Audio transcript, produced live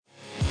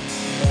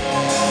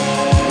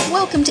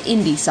Welcome to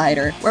Indie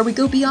Cider, where we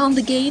go beyond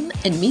the game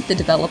and meet the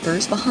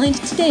developers behind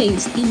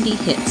today's indie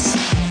hits.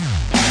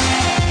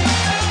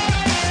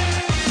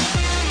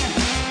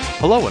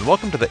 Hello and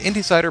welcome to the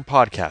Indie Cider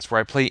podcast, where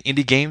I play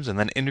indie games and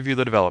then interview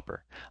the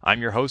developer.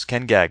 I'm your host,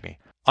 Ken Gagne.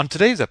 On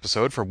today's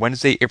episode for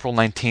Wednesday, April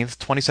 19th,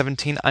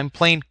 2017, I'm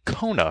playing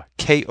Kona,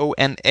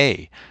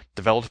 K-O-N-A,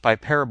 developed by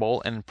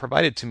Parable and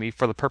provided to me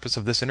for the purpose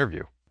of this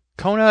interview.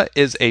 Kona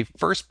is a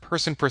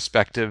first-person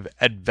perspective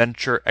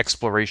adventure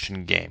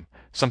exploration game.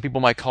 Some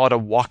people might call it a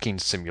walking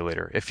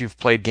simulator. If you've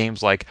played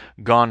games like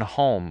Gone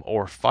Home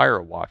or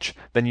Firewatch,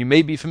 then you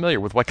may be familiar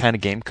with what kind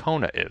of game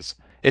Kona is.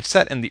 It's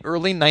set in the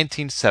early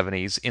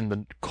 1970s in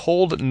the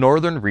cold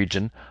northern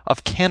region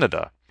of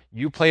Canada.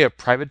 You play a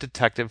private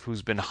detective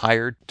who's been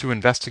hired to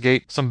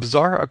investigate some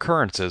bizarre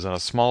occurrences in a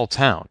small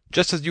town.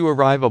 Just as you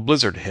arrive, a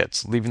blizzard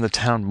hits, leaving the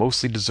town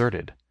mostly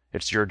deserted.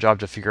 It's your job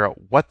to figure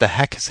out what the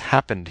heck has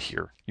happened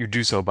here. You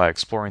do so by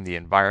exploring the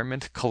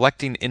environment,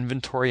 collecting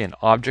inventory and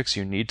objects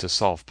you need to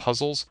solve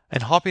puzzles,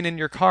 and hopping in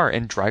your car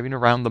and driving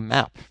around the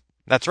map.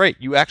 That's right,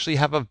 you actually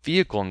have a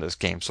vehicle in this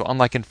game, so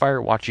unlike in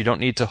Firewatch, you don't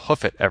need to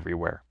hoof it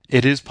everywhere.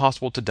 It is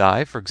possible to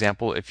die, for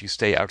example, if you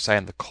stay outside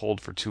in the cold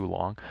for too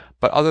long,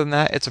 but other than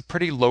that, it's a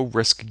pretty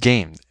low-risk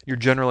game. You're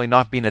generally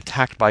not being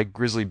attacked by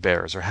grizzly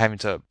bears or having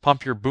to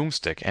pump your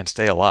boomstick and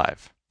stay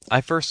alive. I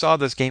first saw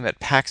this game at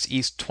PAX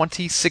East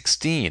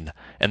 2016,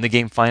 and the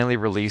game finally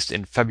released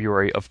in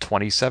February of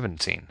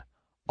 2017.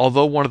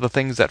 Although one of the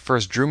things that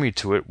first drew me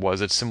to it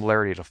was its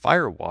similarity to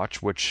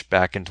Firewatch, which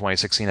back in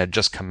 2016 had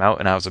just come out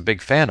and I was a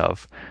big fan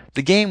of,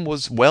 the game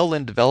was well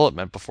in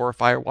development before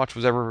Firewatch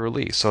was ever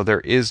released, so there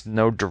is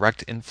no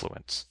direct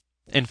influence.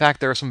 In fact,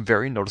 there are some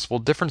very noticeable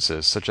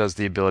differences, such as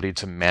the ability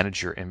to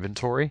manage your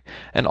inventory,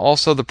 and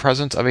also the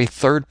presence of a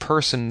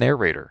third-person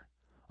narrator.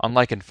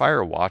 Unlike in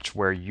Firewatch,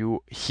 where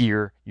you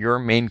hear your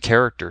main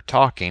character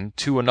talking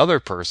to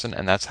another person,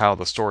 and that's how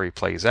the story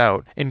plays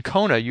out, in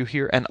Kona you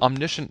hear an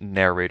omniscient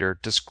narrator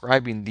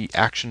describing the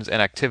actions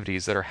and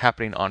activities that are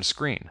happening on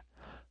screen.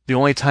 The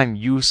only time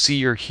you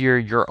see or hear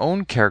your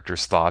own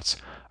character's thoughts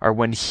are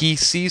when he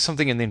sees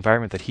something in the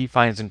environment that he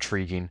finds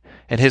intriguing,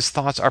 and his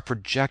thoughts are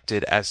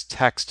projected as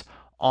text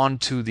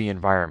onto the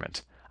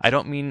environment. I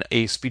don't mean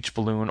a speech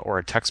balloon or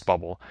a text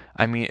bubble.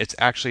 I mean it's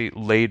actually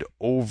laid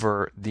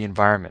over the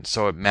environment,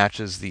 so it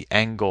matches the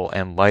angle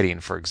and lighting,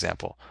 for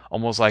example,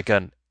 almost like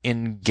an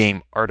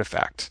in-game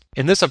artifact.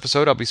 In this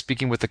episode, I'll be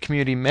speaking with the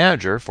community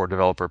manager for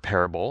developer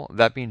Parable,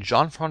 that being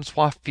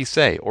Jean-Francois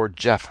Fisset, or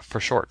Jeff for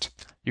short.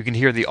 You can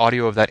hear the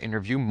audio of that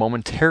interview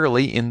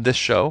momentarily in this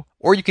show,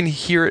 or you can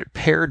hear it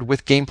paired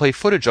with gameplay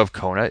footage of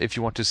Kona if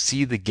you want to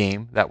see the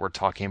game that we're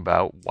talking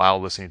about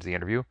while listening to the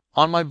interview,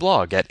 on my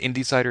blog at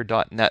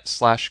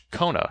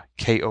indiecider.net/Kona,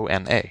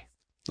 K-O-N-A.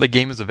 The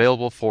game is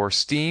available for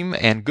Steam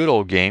and Good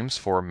Old Games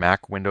for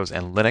Mac, Windows,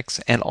 and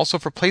Linux, and also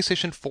for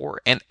PlayStation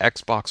 4 and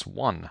Xbox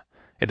One.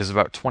 It is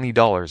about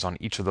 $20 on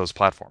each of those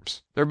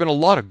platforms. There have been a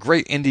lot of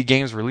great indie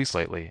games released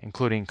lately,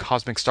 including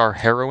Cosmic Star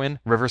Heroine,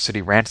 River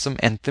City Ransom,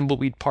 and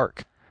Thimbleweed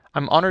Park.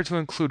 I'm honored to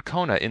include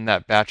Kona in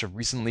that batch of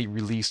recently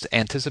released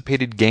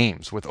anticipated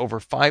games with over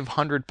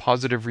 500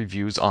 positive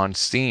reviews on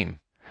Steam.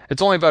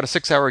 It's only about a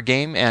 6-hour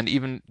game, and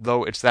even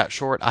though it's that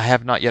short, I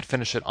have not yet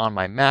finished it on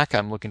my Mac.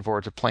 I'm looking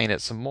forward to playing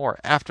it some more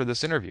after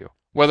this interview.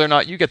 Whether or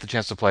not you get the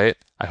chance to play it,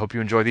 I hope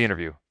you enjoy the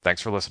interview.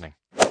 Thanks for listening.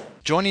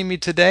 Joining me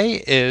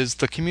today is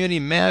the community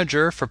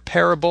manager for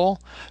Parable,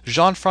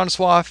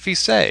 Jean-Francois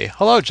Fisset.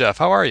 Hello, Jeff.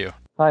 How are you?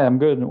 Hi, I'm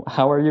good.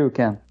 How are you,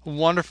 Ken?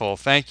 Wonderful,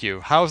 thank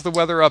you. How's the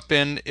weather up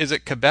in, is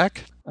it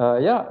Quebec?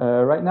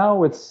 Right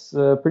now it's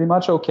pretty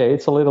much okay.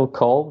 It's a little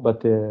cold,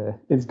 but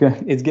it's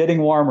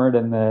getting warmer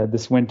than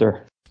this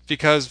winter.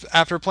 Because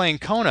after playing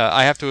Kona,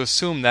 I have to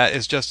assume that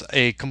is just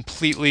a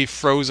completely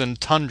frozen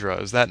tundra.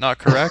 Is that not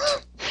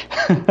correct?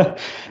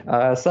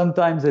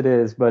 Sometimes it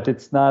is, but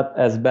it's not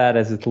as bad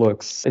as it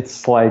looks.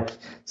 It's like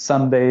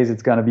some days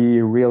it's going to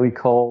be really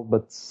cold,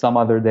 but some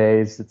other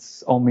days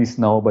it's only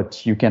snow,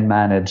 but you can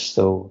manage.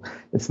 So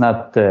it's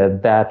not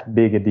that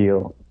big a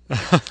deal.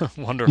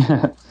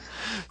 Wonderful.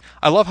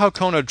 I love how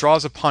Kona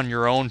draws upon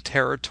your own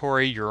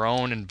territory, your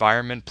own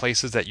environment,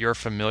 places that you're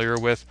familiar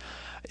with.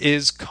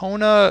 Is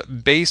Kona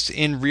based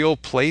in real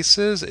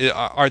places?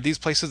 Are these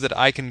places that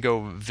I can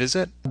go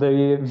visit?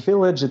 The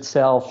village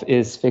itself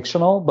is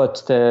fictional,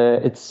 but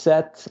it's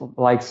set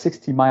like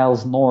 60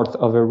 miles north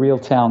of a real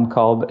town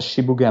called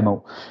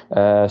Chibougamau.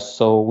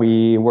 So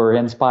we were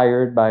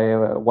inspired by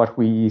what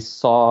we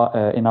saw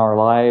in our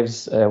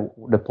lives,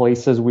 the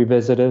places we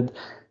visited.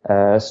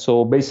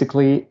 So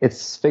basically,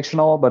 it's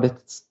fictional, but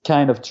it's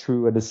kind of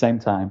true at the same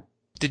time.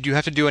 Did you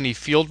have to do any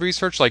field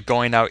research, like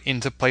going out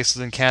into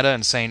places in Canada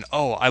and saying,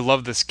 oh, I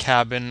love this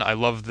cabin, I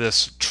love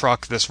this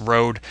truck, this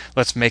road,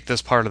 let's make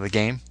this part of the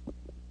game?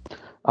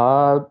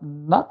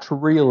 Not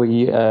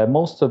really.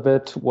 Most of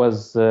it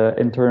was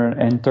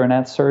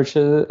internet search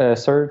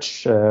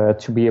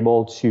to be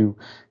able to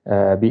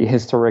be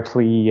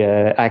historically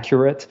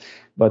accurate.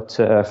 But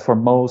for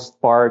most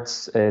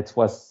parts, it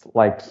was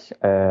like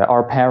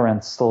our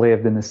parents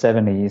lived in the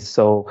 70s,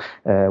 so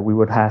we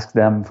would ask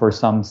them for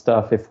some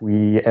stuff if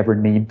we ever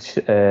need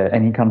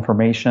any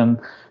confirmation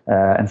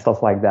and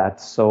stuff like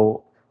that.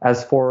 So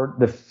as for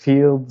the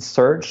field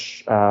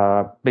search,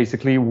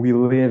 basically we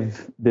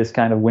live this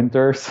kind of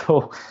winter,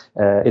 so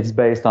it's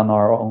based on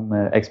our own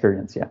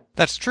experience, yeah.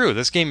 That's true.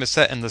 This game is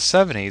set in the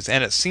 70s,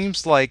 and it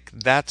seems like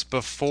that's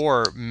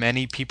before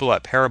many people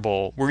at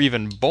Parable were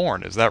even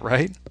born. Is that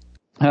right?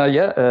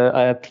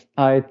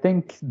 I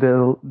think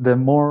the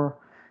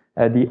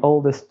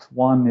oldest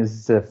one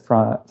is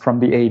from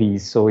the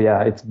 80s, so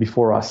yeah, it's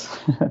before us.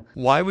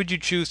 Why would you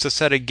choose to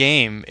set a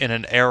game in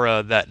an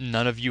era that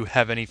none of you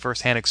have any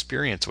first-hand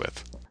experience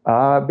with?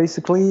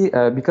 Basically,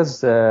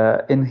 because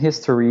in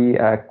history,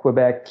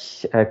 Quebec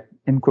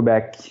in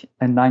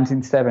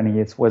 1970,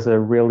 it was a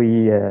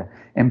really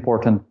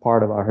important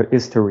part of our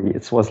history.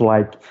 It was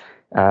like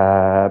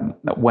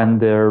when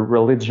the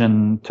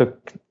religion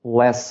took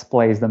less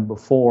place than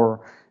before,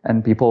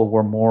 and people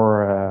were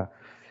more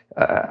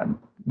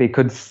they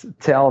could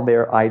tell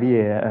their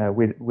idea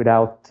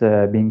without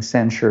being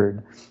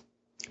censored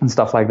and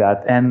stuff like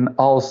that. And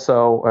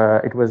also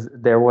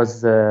there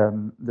was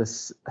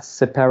this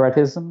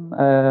separatism.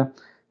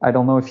 I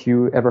don't know if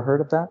you ever heard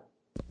of that.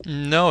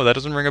 No, that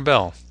doesn't ring a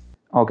bell.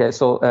 Okay,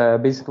 so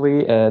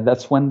basically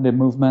that's when the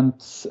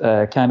movement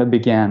kind of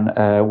began,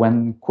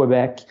 when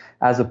Quebec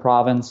as a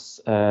province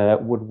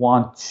would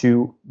want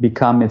to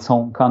become its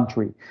own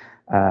country.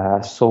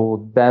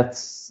 So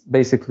that's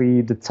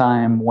basically the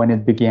time when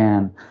it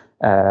began.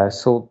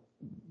 So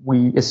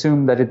we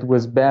assumed that it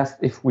was best,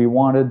 if we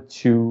wanted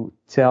to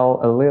tell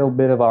a little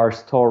bit of our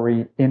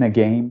story in a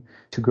game,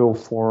 to go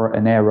for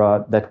an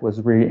era that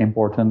was really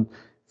important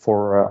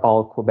for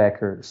all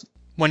Quebecers.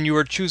 When you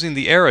were choosing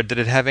the era, did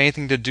it have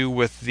anything to do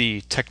with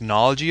the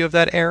technology of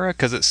that era?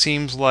 Because it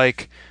seems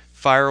like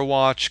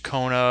Firewatch,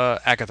 Kona,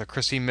 Agatha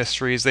Christie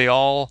mysteries, they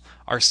all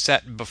are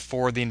set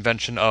before the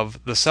invention of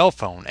the cell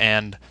phone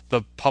and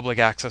the public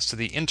access to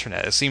the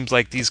internet. It seems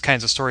like these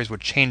kinds of stories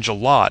would change a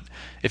lot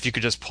if you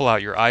could just pull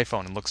out your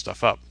iPhone and look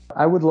stuff up.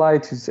 I would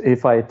lie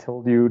if I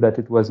told you that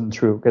it wasn't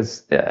true,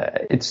 because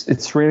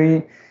it's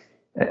really,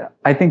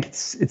 I think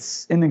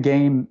it's in a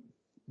game.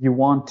 You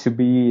want to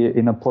be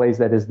in a place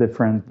that is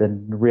different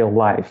than real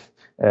life,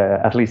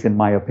 at least in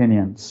my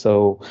opinion.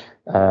 So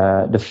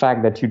the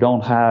fact that you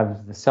don't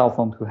have the cell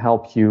phone to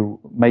help you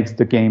makes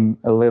the game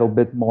a little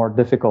bit more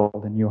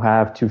difficult, and you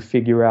have to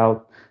figure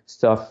out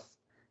stuff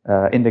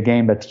in the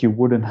game that you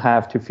wouldn't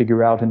have to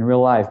figure out in real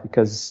life,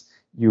 because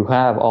you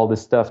have all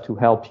this stuff to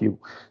help you.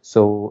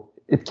 So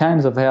it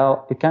kind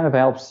of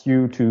helps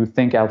you to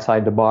think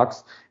outside the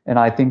box, and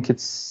I think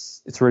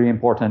it's really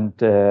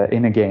important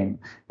in a game.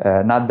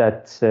 Not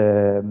that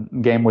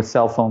game with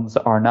cell phones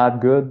are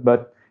not good,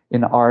 but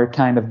in our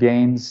kind of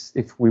games,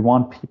 if we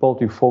want people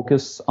to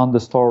focus on the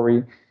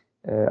story,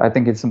 I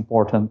think it's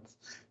important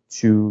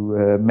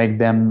to make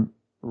them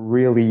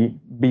really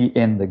be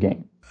in the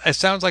game. It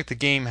sounds like the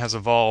game has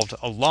evolved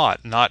a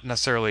lot, not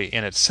necessarily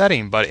in its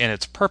setting, but in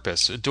its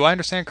purpose. Do I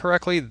understand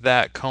correctly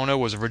that Kona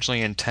was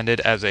originally intended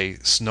as a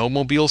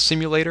snowmobile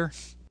simulator?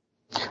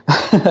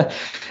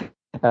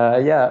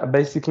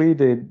 Basically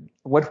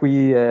what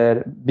we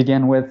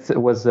began with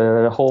was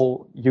a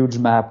whole huge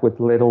map with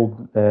little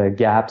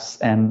gaps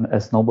and a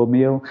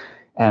snowmobile,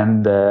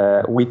 and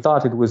we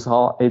thought it was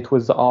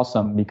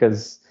awesome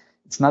because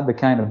it's not the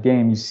kind of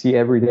game you see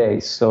every day.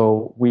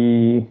 So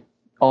we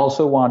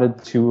also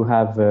wanted to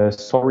have a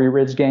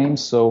story-rich game,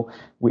 so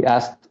we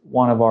asked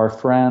one of our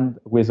friends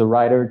who is a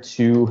writer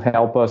to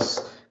help us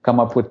come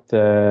up with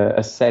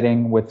a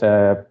setting with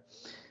a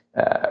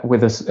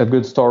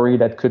good story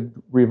that could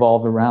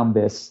revolve around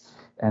this.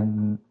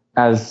 And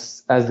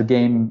as the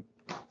game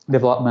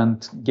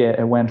development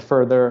went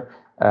further,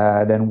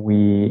 then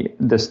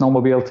the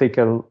snowmobile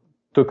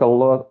took a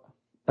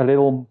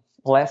little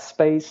less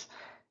space,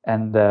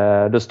 and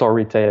the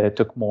story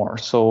took more.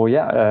 So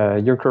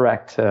you're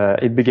correct.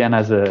 It began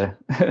as a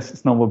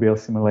snowmobile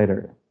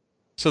simulator.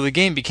 So the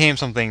game became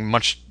something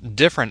much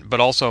different,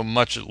 but also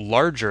much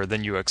larger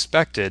than you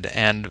expected,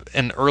 and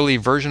an early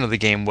version of the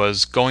game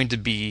was going to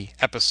be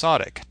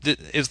episodic.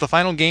 Is the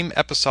final game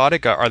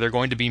episodic? Are there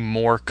going to be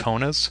more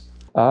Konas?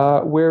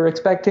 We're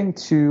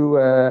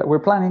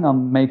planning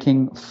on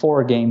making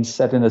 4 games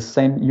set in the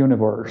same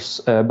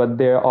universe, but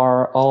they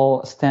are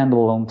all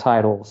standalone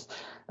titles.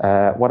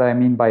 What I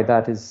mean by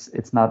that is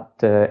it's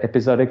not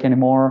episodic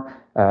anymore.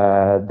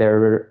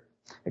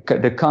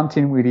 The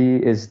continuity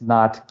is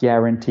not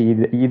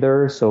guaranteed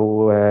either,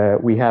 so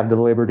we have the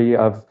liberty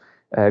of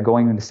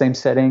going in the same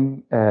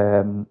setting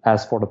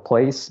as for the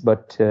place.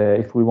 But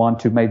if we want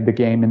to make the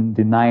game in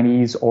the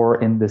 90s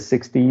or in the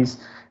 60s,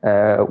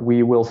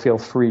 we will feel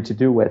free to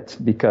do it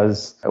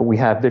because we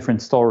have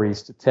different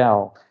stories to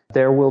tell.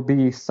 There will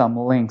be some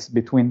links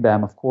between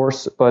them, of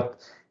course, but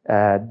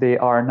they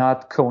are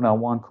not Kona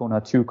 1,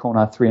 Kona 2,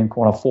 Kona 3, and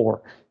Kona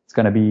 4. It's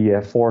going to be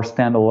 4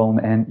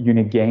 standalone and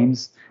unique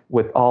games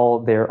with all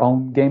their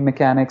own game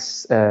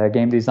mechanics,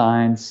 game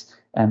designs,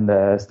 and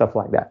stuff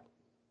like that.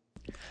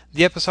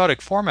 The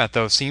episodic format,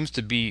 though, seems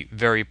to be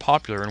very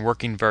popular and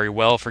working very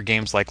well for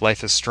games like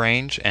Life is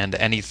Strange and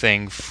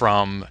anything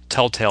from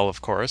Telltale,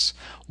 of course.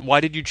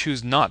 Why did you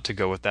choose not to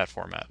go with that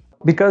format?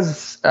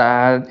 Because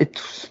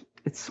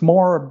it's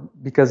more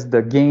because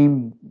the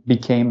game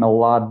became a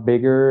lot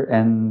bigger,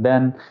 and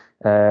then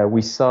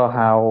we saw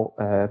how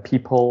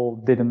people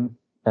didn't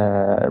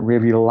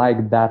really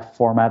like that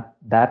format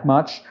that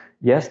much.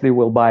 Yes, they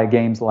will buy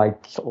games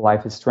like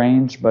Life is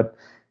Strange, but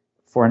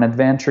for an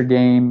adventure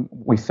game,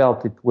 we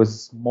felt it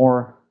was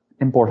more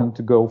important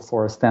to go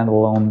for a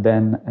standalone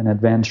than an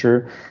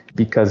adventure,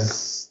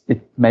 because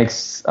it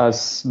makes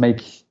us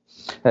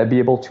be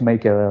able to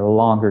make a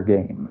longer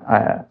game.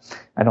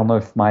 I don't know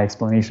if my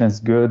explanation is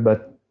good,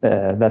 but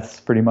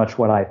that's pretty much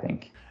what I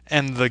think.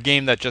 And the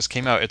game that just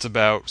came out, it's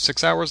about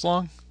 6 hours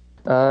long?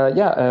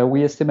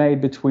 We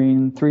estimate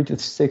between 3 to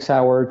 6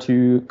 hours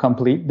to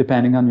complete,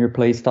 depending on your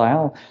play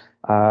style.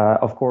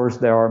 Of course,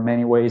 there are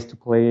many ways to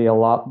play a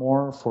lot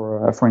more.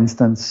 For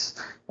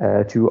instance,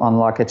 to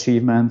unlock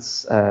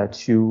achievements,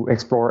 to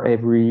explore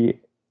every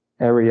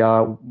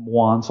area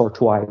once or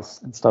twice,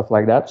 and stuff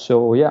like that.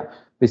 So yeah,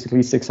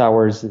 basically 6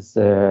 hours is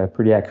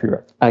pretty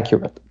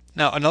accurate.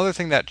 Now, another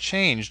thing that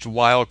changed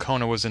while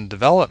Kona was in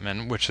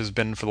development, which has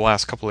been for the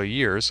last couple of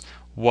years,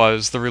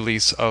 was the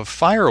release of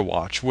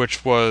Firewatch,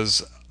 which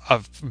was a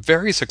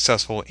very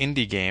successful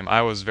indie game.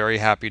 I was very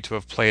happy to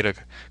have played a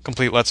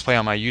complete Let's Play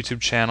on my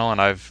YouTube channel, and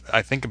I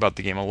think about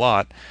the game a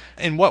lot.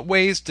 In what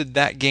ways did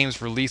that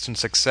game's release and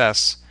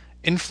success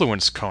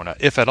influence Kona,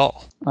 if at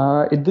all?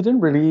 It didn't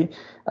really.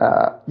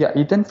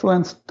 It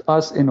influenced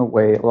us in a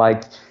way,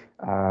 like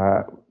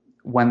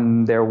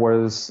when there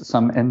was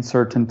some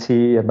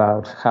uncertainty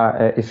about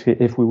how,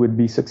 if we would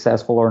be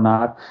successful or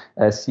not.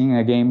 Seeing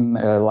a game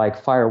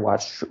like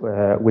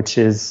Firewatch, which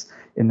is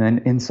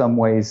in some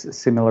ways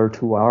similar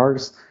to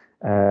ours,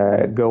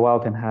 go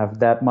out and have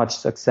that much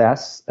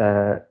success,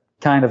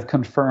 kind of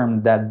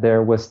confirmed that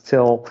there was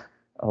still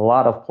a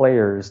lot of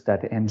players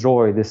that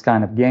enjoy this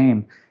kind of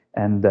game.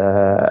 And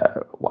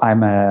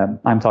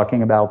I'm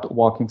talking about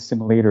walking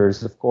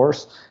simulators, of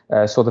course.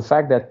 So the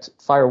fact that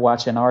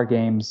Firewatch and our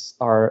games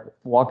are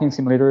walking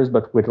simulators,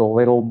 but with a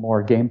little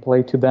more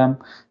gameplay to them,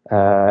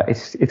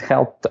 it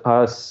helped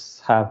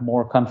us have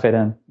more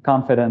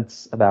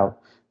confidence about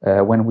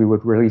when we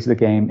would release the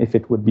game, if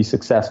it would be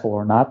successful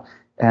or not.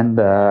 And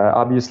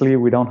obviously,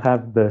 we don't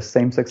have the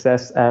same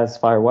success as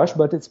Firewatch,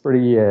 but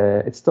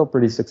it's still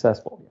pretty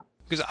successful.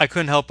 Because I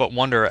couldn't help but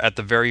wonder at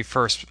the very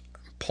first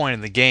point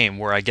in the game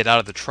where I get out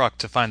of the truck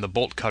to find the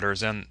bolt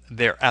cutters, and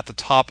they're at the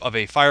top of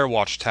a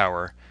Firewatch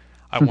tower.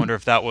 I wonder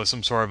if that was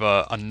some sort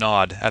of a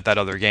nod at that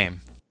other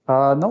game.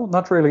 No,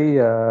 not really.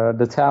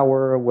 The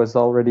tower was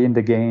already in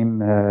the game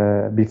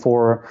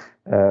before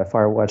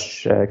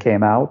Firewatch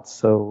came out,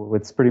 so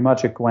it's pretty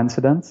much a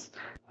coincidence.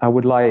 I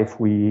would lie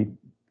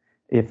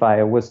if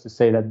I was to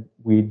say that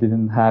we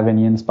didn't have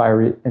any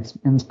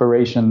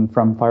inspiration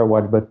from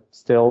Firewatch, but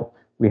still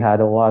we had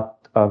a lot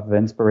of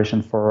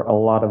inspiration for a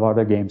lot of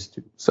other games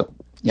too. So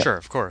yeah. Sure,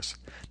 of course.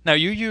 Now,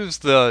 you use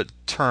the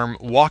term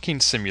walking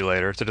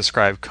simulator to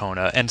describe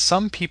Kona, and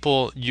some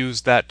people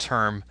use that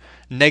term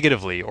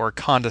negatively or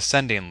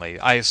condescendingly.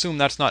 I assume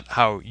that's not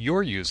how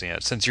you're using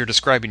it, since you're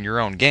describing your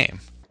own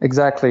game.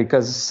 Exactly,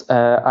 because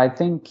I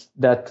think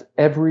that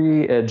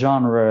every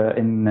genre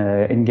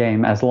in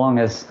game, as long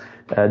as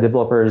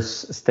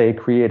developers stay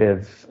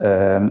creative,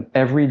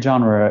 every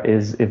genre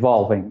is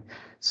evolving.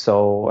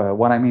 So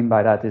what I mean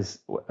by that is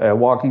a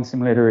walking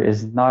simulator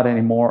is not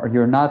anymore,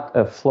 you're not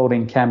a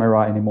floating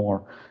camera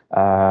anymore.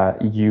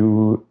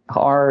 You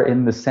are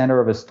in the center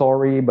of a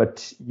story,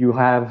 but you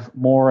have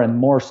more and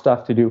more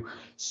stuff to do.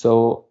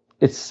 So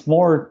it's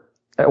more,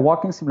 a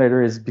walking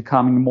simulator is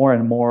becoming more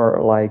and more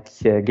like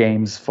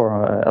games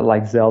for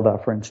like Zelda,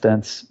 for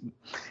instance.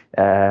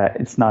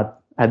 It's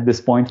not at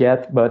this point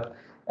yet, but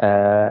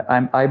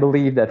I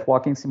believe that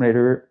walking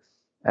simulator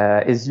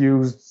is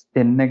used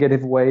in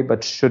negative way,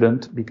 but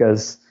shouldn't,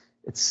 because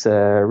it's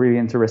really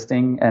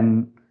interesting.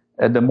 And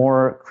the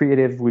more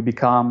creative we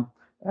become,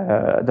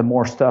 the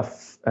more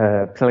stuff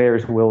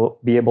players will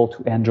be able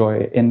to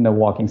enjoy in the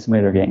walking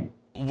simulator game.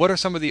 What are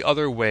some of the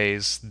other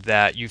ways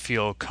that you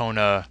feel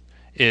Kona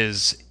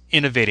is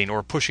innovating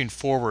or pushing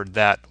forward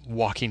that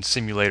walking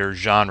simulator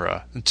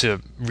genre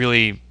to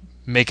really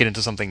make it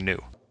into something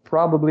new?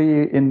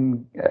 Probably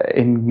in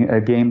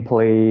a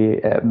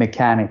gameplay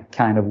mechanic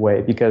kind of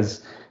way,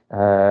 because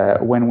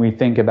when we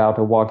think about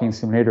a walking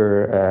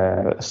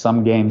simulator,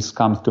 some games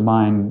comes to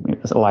mind,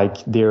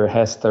 like Dear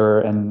Hester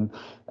and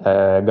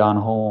Gone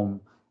Home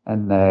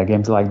and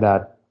games like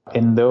that.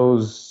 In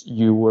those,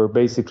 you were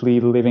basically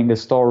living the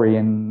story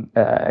and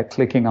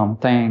clicking on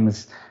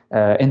things,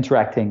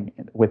 interacting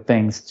with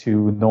things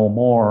to know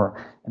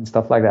more and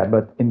stuff like that.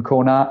 But in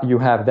Kona, you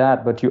have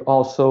that, but you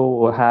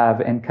also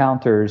have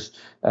encounters.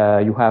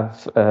 You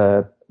have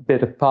a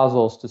bit of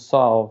puzzles to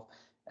solve.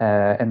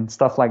 And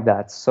stuff like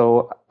that.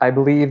 So I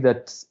believe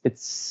that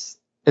it's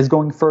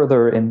going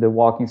further in the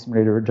walking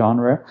simulator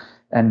genre,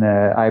 and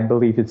I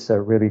believe it's a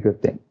really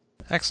good thing.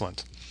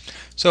 Excellent.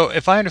 So,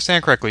 if I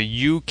understand correctly,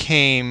 you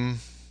came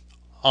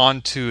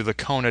onto the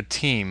Kona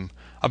team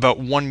about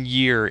 1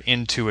 year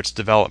into its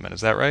development. Is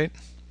that right?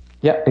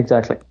 Yeah,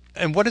 exactly.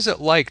 And what is it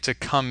like to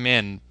come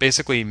in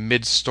basically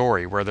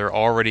mid-story where they've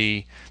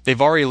already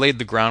laid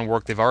the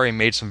groundwork, they've already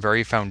made some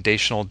very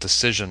foundational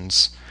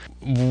decisions.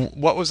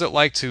 What was it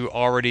like to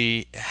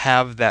already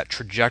have that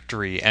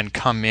trajectory and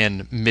come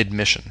in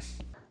mid-mission?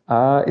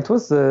 It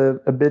was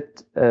a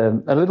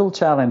little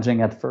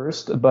challenging at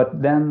first,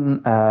 but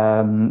then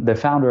the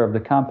founder of the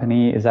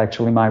company is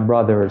actually my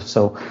brother.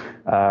 So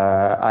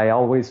I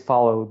always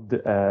followed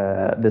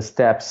the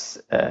steps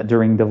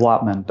during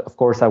development. Of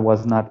course, I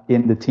was not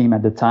in the team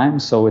at the time,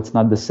 so it's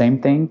not the same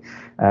thing.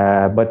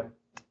 But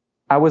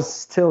I was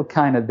still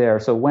kind of there.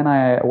 So when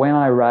I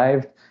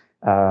arrived,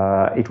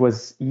 it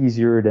was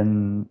easier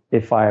than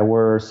if I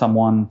were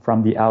someone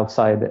from the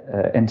outside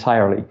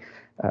entirely.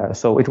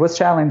 So it was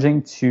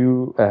challenging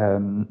to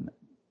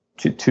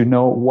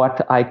know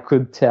what I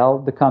could tell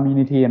the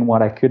community and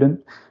what I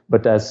couldn't.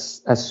 But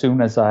as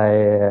soon as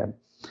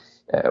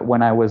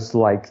when I was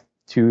like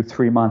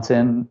 2-3 months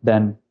in,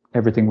 then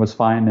everything was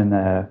fine, and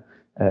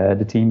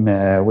the team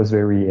was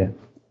very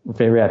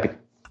happy.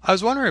 I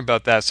was wondering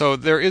about that. So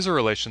there is a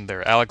relation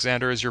there.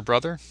 Alexander is your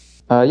brother?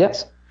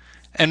 Yes.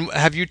 And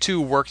have you two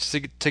worked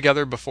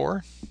together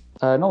before?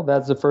 No,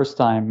 that's the first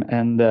time.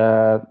 And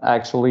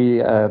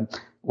actually,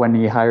 when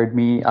he hired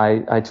me,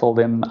 I told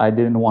him I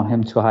didn't want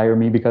him to hire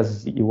me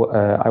because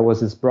I was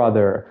his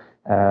brother.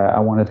 I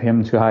wanted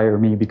him to hire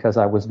me because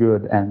I was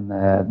good, and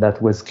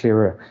that was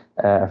clear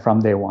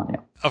from day one. Yeah.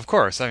 Of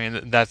course. I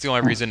mean, that's the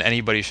only reason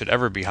anybody should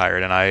ever be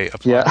hired, and I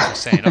applaud you for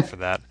saying up for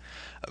that.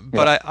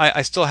 But yeah.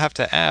 I still have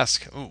to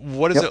ask,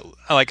 what is it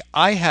like?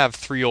 I have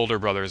 3 older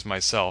brothers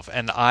myself,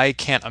 and I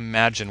can't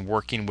imagine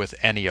working with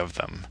any of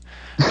them.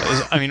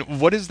 I mean,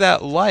 what is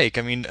that like?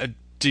 I mean,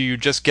 do you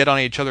just get on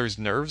each other's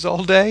nerves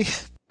all day?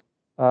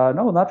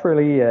 No, not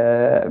really.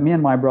 Me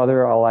and my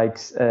brother are like,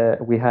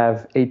 we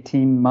have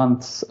 18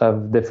 months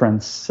of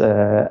difference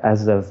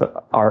as of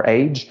our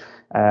age.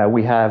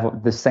 We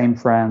have the same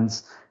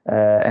friends,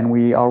 and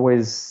we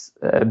always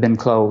been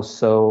close.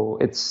 So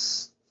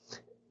it's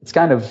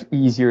kind of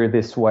easier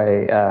this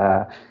way.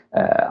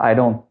 I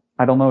don't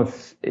know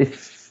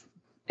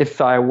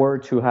if I were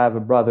to have a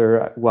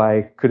brother who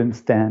I couldn't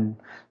stand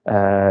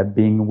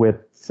being with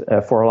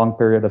for a long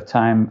period of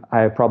time,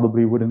 I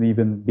probably wouldn't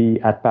even be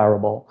at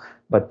Parable.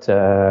 But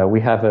we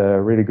have a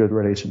really good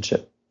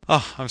relationship.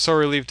 Oh, I'm so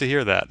relieved to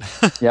hear that.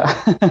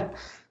 Yeah.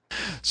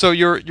 So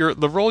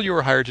the role you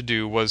were hired to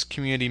do was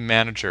community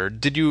manager.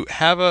 Did you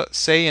have a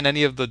say in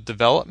any of the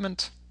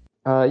development?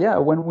 Yeah,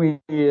 when we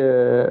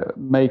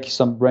make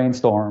some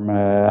brainstorm,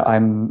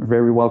 I'm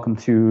very welcome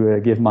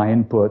to give my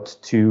input,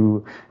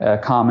 to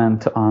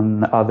comment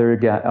on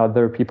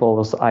other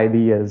people's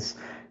ideas.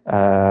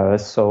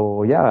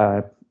 So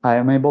yeah, I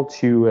am able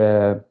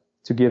to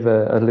give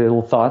a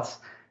little thoughts.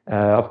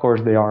 Of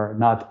course, they are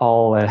not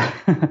all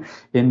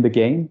in the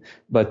game,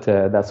 but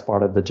that's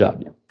part of the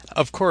job. Yeah.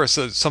 Of course,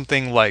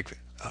 something like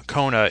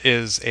Kona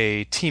is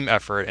a team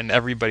effort and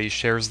everybody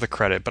shares the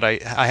credit. But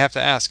I have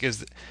to ask,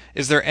 is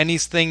there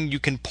anything you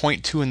can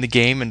point to in the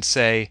game and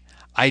say,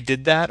 I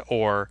did that,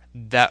 or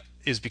that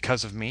is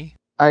because of me?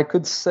 I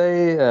could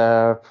say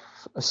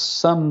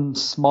some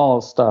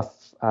small stuff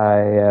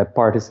I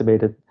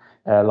participated,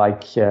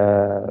 like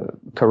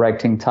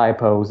correcting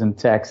typos in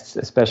texts,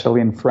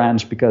 especially in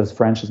French, because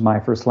French is my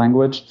first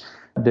language.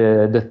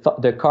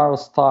 The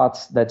Carl's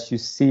thoughts that you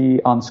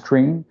see on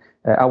screen,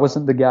 I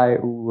wasn't the guy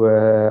who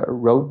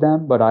wrote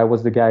them, but I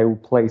was the guy who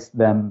placed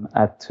them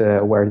at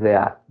where they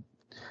at.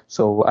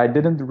 So I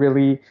didn't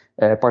really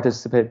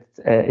participate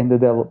in the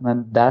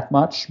development that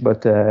much,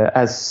 but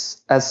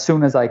as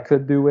soon as I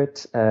could do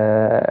it,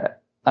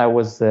 I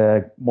was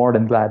more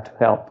than glad to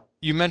help.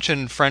 You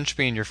mentioned French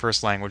being your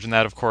first language, and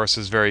that, of course,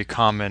 is very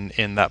common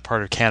in that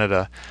part of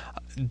Canada.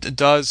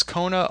 Does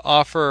Kona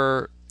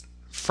offer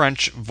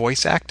French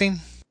voice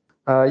acting?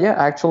 Yeah,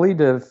 actually,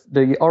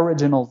 the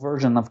original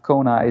version of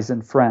Kona is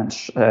in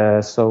French.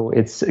 So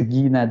it's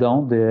Guy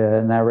Nadon,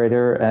 the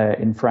narrator,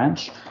 in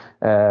French.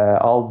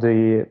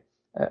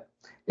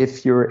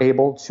 If you're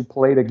able to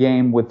play the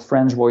game with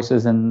French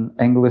voices and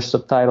English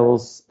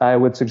subtitles, I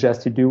would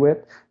suggest you do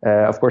it.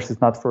 Of course,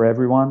 it's not for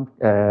everyone.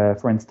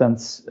 For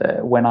instance,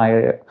 when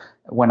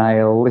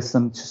I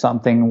listen to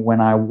something, when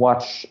I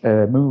watch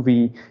a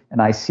movie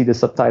and I see the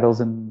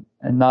subtitles in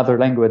another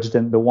language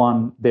than the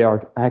one they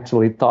are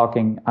actually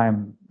talking, I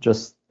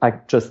just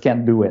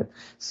can't do it.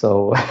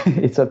 So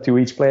it's up to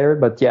each player.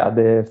 But yeah,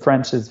 the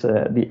French is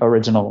the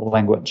original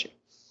language.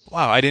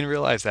 Wow, I didn't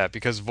realize that,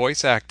 because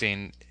voice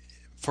acting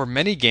for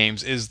many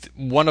games is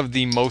one of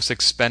the most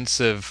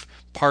expensive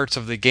parts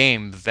of the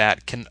game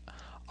that can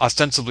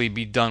ostensibly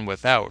be done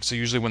without. So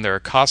usually when there are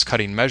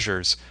cost-cutting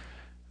measures,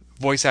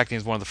 voice acting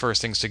is one of the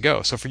first things to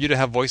go. So for you to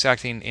have voice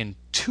acting in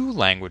 2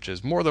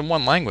 languages, more than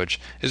 1 language,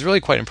 is really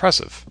quite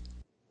impressive.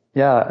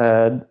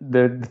 Yeah,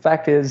 the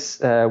fact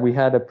is we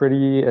had a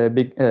pretty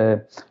big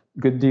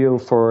good deal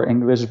for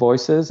English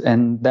voices,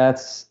 and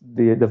that's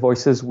the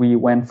voices we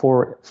went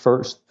for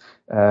first.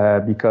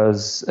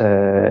 because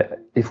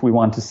if we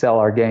want to sell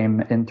our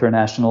game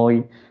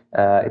internationally,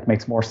 it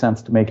makes more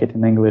sense to make it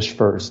in English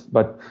first.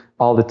 But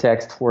all the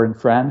texts were in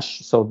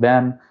French, so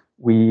then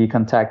we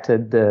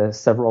contacted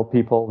several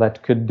people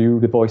that could do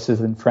the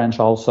voices in French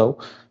also.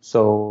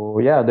 So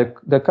yeah,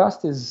 the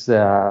cost is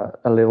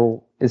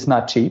it's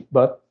not cheap,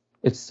 but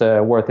it's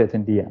worth it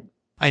in the end.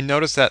 I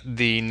noticed that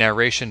the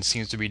narration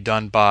seems to be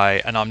done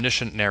by an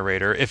omniscient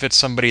narrator. If it's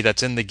somebody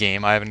that's in the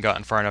game, I haven't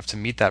gotten far enough to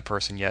meet that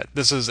person yet.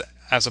 This is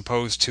as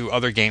opposed to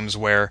other games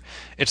where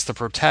it's the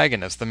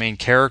protagonist, the main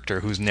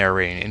character, who's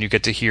narrating, and you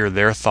get to hear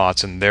their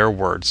thoughts and their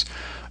words.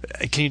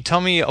 Can you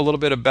tell me a little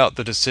bit about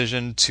the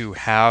decision to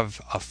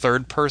have a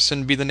third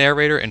person be the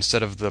narrator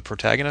instead of the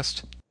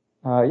protagonist?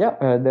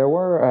 There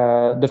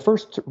were, the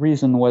first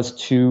reason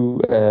was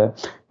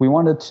we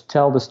wanted to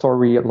tell the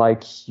story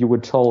like you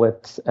would tell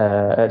it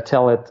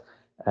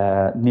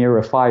near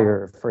a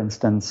fire, for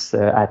instance,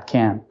 at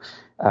camp.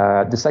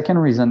 The second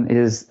reason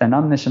is an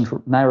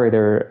omniscient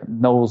narrator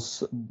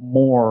knows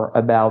more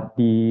about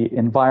the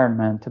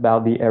environment,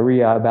 about the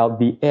area, about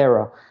the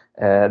era,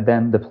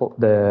 than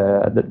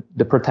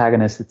the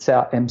protagonist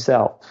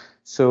himself.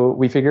 So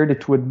we figured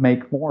it would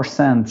make more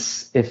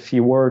sense if he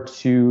were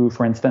to,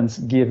 for instance,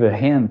 give a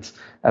hint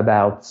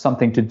about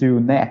something to do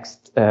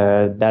next,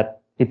 that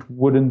it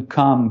wouldn't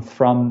come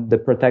from the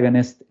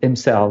protagonist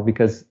himself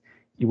because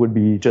he would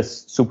be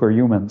just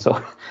superhuman.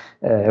 So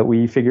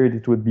we figured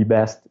it would be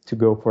best to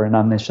go for an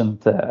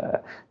omniscient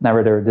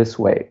narrator this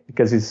way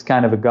because he's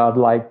kind of a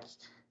godlike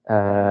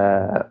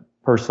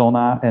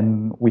persona,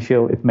 and we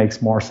feel it makes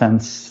more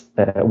sense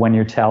when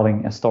you're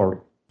telling a story.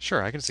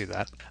 Sure, I can see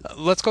that.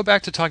 Let's go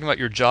back to talking about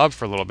your job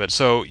for a little bit.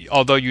 So,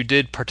 although you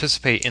did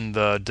participate in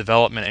the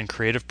development and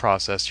creative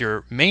process,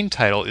 your main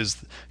title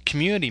is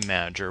Community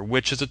Manager,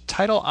 which is a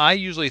title I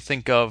usually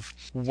think of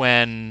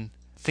when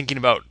thinking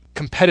about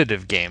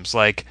competitive games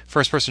like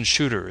first-person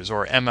shooters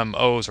or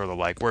MMOs or the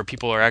like, where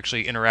people are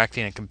actually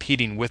interacting and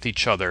competing with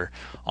each other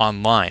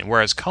online,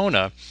 whereas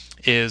Kona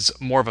is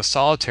more of a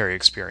solitary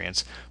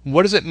experience.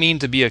 What does it mean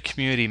to be a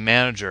community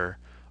manager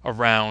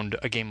around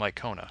a game like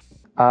Kona?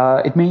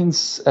 It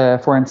means,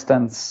 for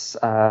instance,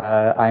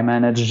 I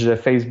manage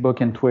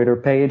Facebook and Twitter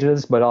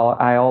pages, but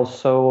I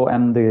also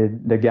am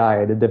the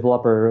guy, the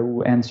developer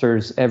who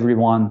answers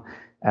everyone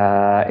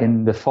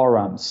in the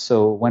forums.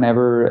 So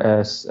whenever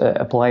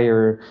a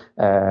player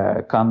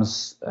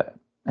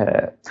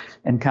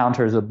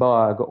encounters a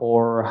bug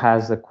or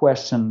has a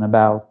question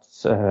about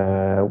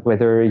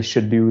whether he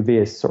should do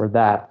this or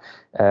that,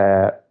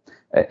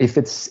 if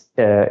it's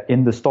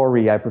in the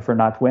story, I prefer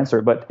not to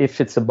answer. But if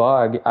it's a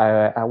bug,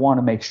 I want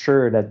to make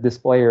sure that this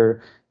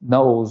player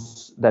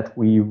knows that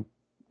we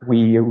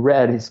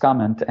read his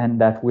comment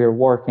and that we're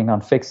working on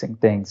fixing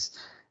things.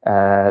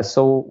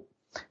 So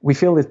we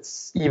feel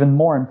it's even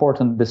more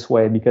important this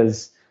way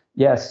because,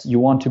 yes, you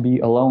want to be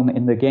alone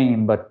in the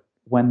game, but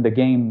when the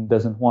game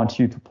doesn't want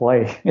you to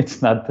play,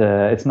 it's not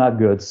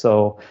good.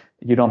 So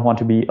you don't want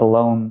to be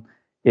alone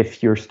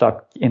if you're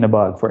stuck in a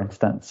bug, for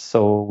instance.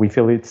 So we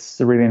feel it's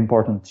really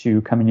important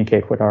to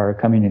communicate with our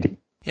community.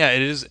 Yeah,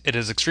 it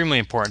is extremely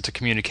important to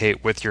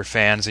communicate with your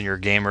fans and your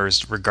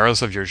gamers,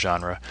 regardless of your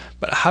genre.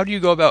 But how do you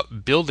go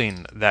about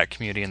building that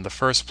community in the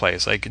first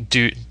place? Like,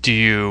 do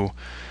you...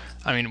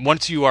 I mean,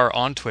 once you are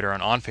on Twitter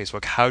and on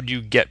Facebook, how do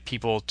you get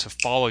people to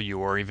follow you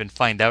or even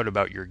find out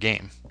about your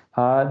game?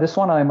 This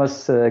one I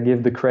must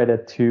give the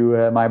credit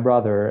to my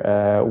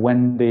brother.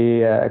 When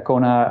the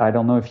Kona, I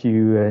don't know if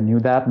you knew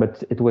that,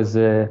 but it was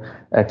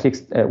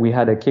we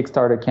had a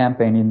Kickstarter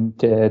campaign in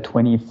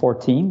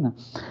 2014,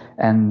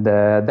 and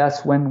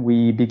that's when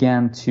we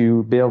began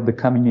to build the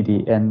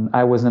community. And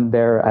I wasn't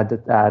there at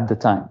the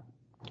time,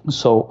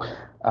 so.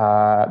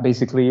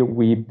 Basically,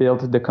 we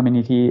built the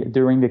community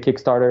during the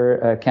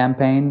Kickstarter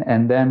campaign,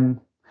 and then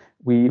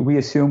we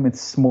assume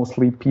it's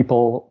mostly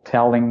people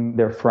telling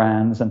their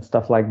friends and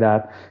stuff like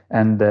that.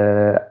 And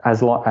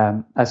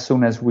as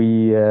soon as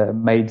we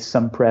made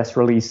some press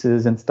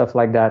releases and stuff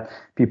like that,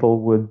 people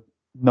would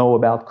know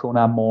about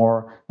Kona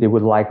more. They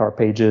would like our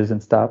pages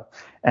and stuff.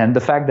 And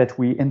the fact that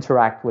we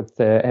interact with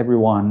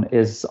everyone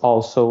is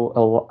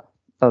also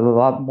a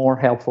lot more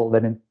helpful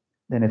than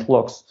it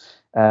looks,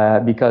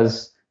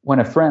 because when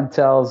a friend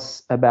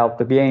tells about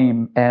the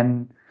game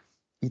and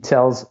he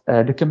tells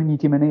the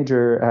community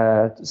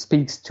manager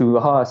speaks to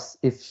us,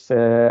 if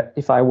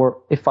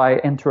I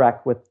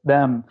interact with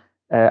them,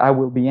 I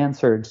will be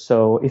answered.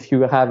 So if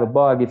you have a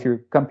bug, if your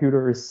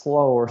computer is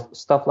slow or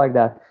stuff like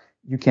that,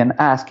 you can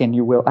ask and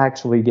you will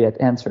actually get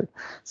answered.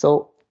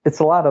 So it's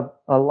a lot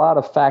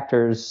of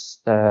factors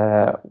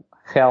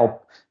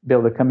help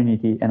build a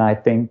community, and I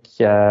think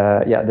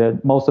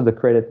most of the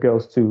credit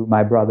goes to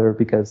my brother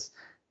because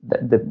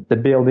the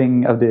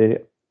building of the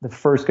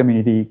first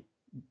community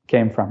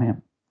came from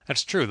him.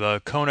 That's true.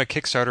 The Kona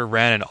Kickstarter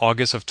ran in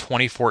August of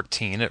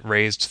 2014. It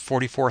raised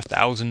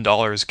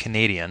 $44,000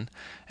 Canadian,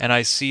 and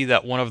I see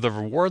that one of the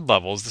reward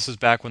levels, this is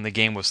back when the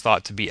game was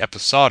thought to be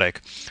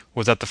episodic,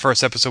 was that the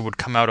first episode would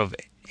come out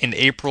in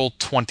April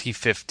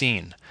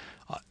 2015.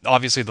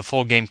 Obviously, the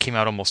full game came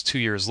out almost 2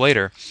 years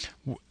later.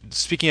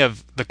 Speaking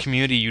of the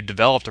community you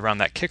developed around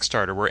that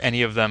Kickstarter, were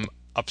any of them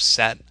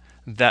upset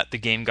that the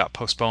game got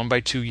postponed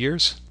by 2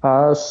 years?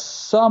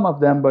 Some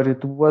of them, but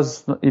it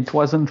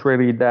wasn't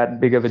really that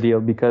big of a deal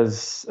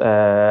because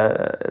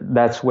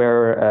that's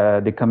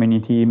where the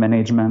community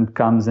management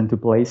comes into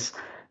place.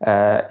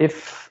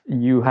 If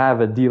you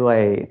have a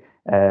delay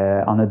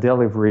on a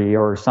delivery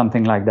or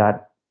something like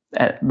that,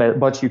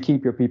 but you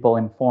keep your people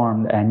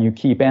informed and you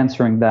keep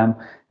answering them,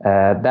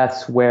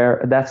 that's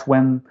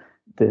when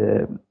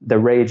the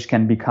rage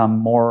can become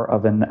more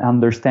of an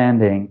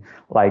understanding.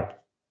 Like,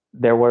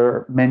 there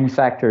were many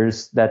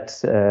factors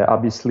that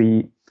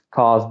obviously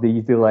caused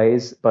these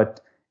delays,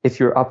 but if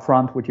you're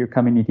upfront with your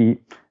community,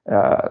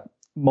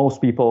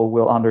 most people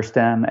will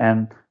understand,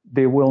 and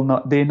they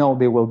know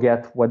they will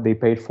get what they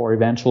paid for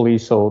eventually.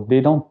 So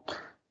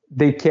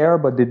they care,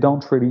 but they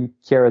don't really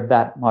care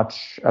that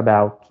much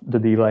about the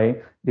delay.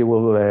 They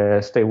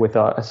will stay with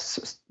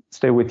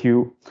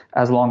you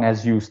as long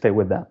as you stay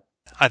with them.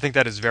 I think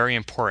that is very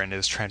important,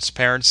 is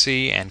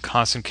transparency and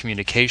constant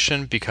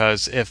communication,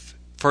 because if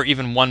for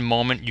even one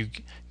moment you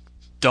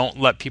don't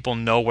let people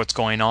know what's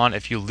going on,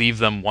 if you leave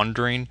them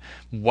wondering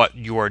what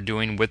you are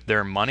doing with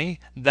their money,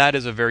 that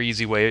is a very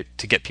easy way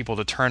to get people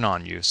to turn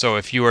on you. So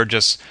if you are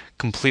just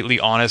completely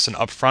honest and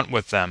upfront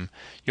with them,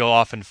 you'll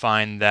often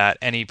find that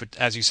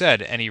as you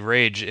said, any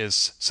rage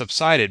is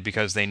subsided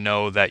because they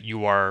know that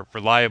you are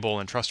reliable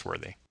and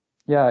trustworthy.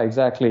 Yeah,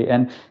 exactly.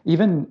 And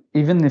even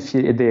if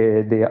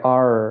they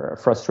are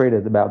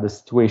frustrated about the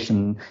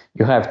situation,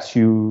 you have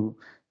to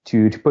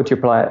put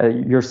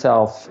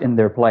yourself in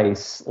their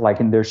place, like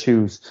in their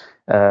shoes.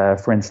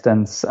 For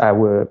instance,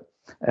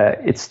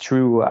 it's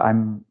true.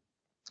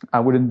 I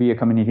wouldn't be a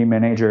community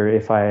manager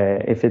if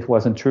it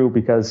wasn't true,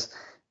 because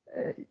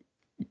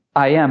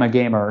I am a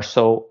gamer.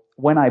 So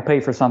when I pay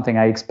for something,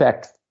 I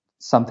expect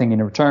something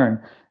in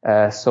return.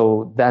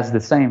 So that's the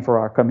same for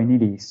our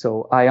community.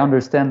 So I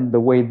understand the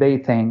way they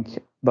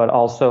think, but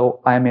also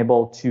I'm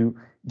able to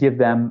give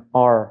them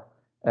our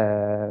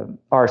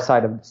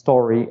side of the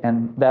story,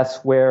 and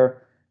that's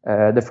where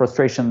the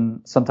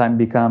frustration sometimes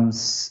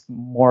becomes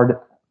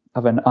more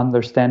of an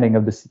understanding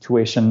of the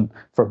situation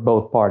for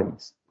both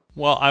parties.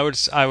 Well, I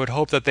would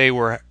hope that they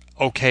were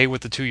okay with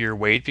the 2-year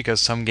wait,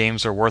 because some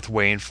games are worth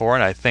waiting for,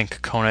 and I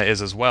think Kona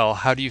is as well.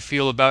 How do you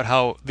feel about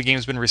how the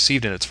game's been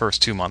received in its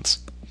first 2 months?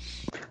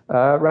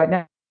 Right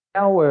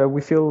now,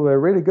 we feel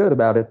really good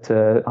about it.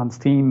 On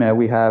Steam,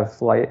 we have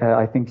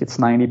I think it's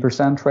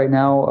 90% right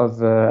now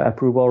of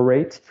approval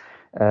rate.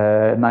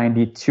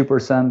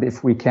 92%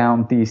 if we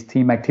count the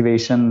Steam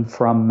activation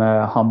from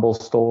Humble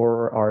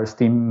Store, our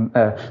Steam,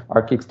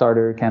 our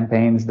Kickstarter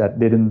campaigns that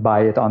didn't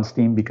buy it on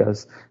Steam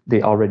because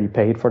they already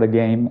paid for the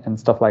game and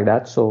stuff like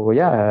that. So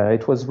yeah,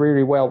 it was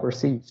really well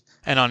received.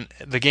 And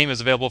the game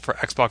is available for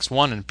Xbox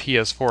One and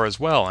PS4 as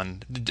well.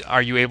 And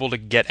are you able to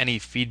get any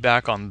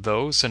feedback on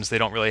those, since they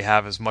don't really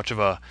have as much of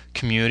a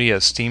community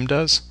as Steam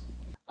does?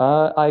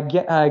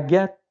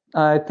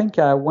 I think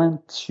I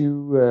went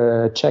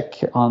to check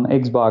on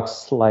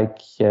Xbox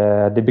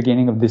the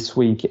beginning of this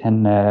week,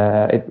 and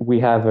we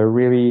have a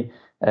really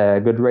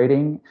good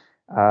rating.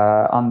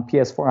 On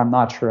PS4, I'm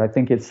not sure. I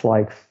think it's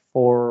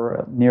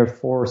near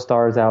 4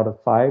 stars out of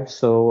 5.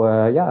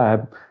 So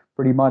yeah,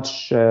 pretty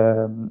much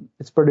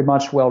it's pretty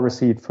much well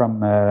received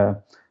from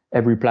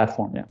every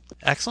platform. Yeah.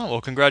 Excellent. Well,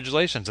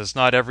 congratulations. It's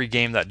not every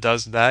game that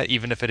does that.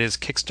 Even if it is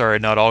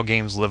Kickstarter, not all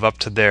games live up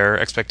to their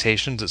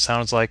expectations. It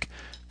sounds like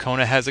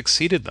Kona has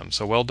exceeded them,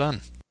 so well done.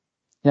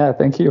 Yeah,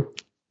 thank you.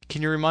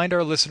 Can you remind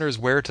our listeners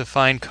where to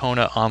find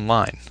Kona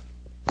online?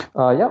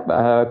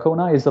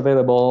 Kona is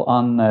available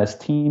on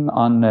Steam,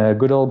 on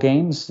Good Old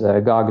Games,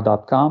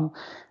 GOG.com.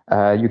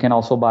 You can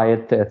also buy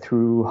it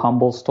through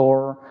Humble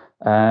Store,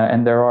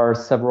 and there are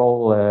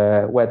several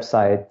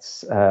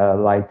websites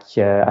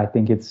I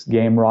think it's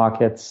Game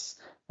Rockets.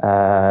 They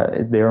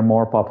are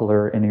more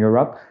popular in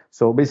Europe.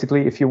 So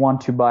basically, if you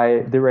want to buy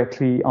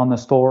directly on the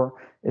store,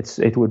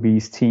 it would be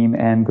Steam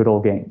and Good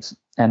Old Games,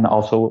 and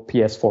also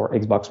PS4,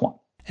 Xbox One.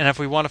 And if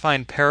we want to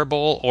find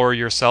Parabole or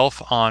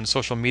yourself on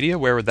social media,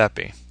 where would that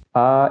be?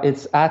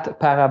 It's at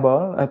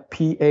Parabole,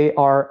 Parabole,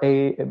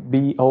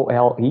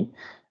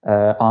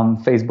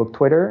 on Facebook,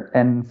 Twitter.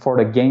 And for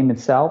the game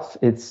itself,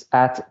 it's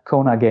at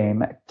Kona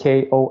Game,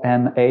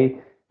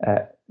 KONAGAME,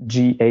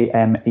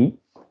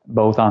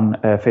 both on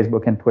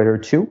Facebook and Twitter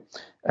too.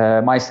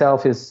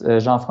 Myself is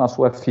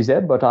Jean-François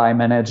Fizet, but I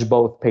manage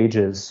both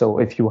pages. So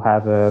if you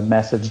have a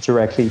message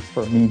directly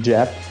for me,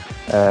 Jeff,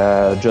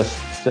 just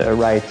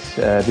write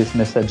this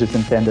message is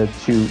intended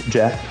to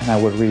Jeff, and I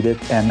will read it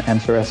and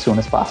answer as soon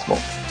as possible.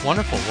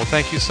 Wonderful. Well,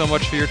 thank you so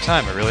much for your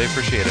time. I really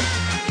appreciate it.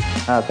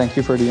 Thank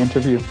you for the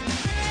interview.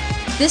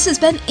 This has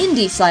been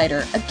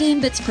IndieCider, a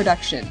GameBits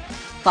production.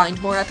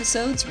 Find more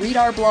episodes, read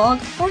our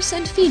blog, or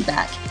send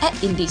feedback at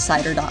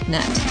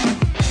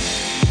indiecider.net.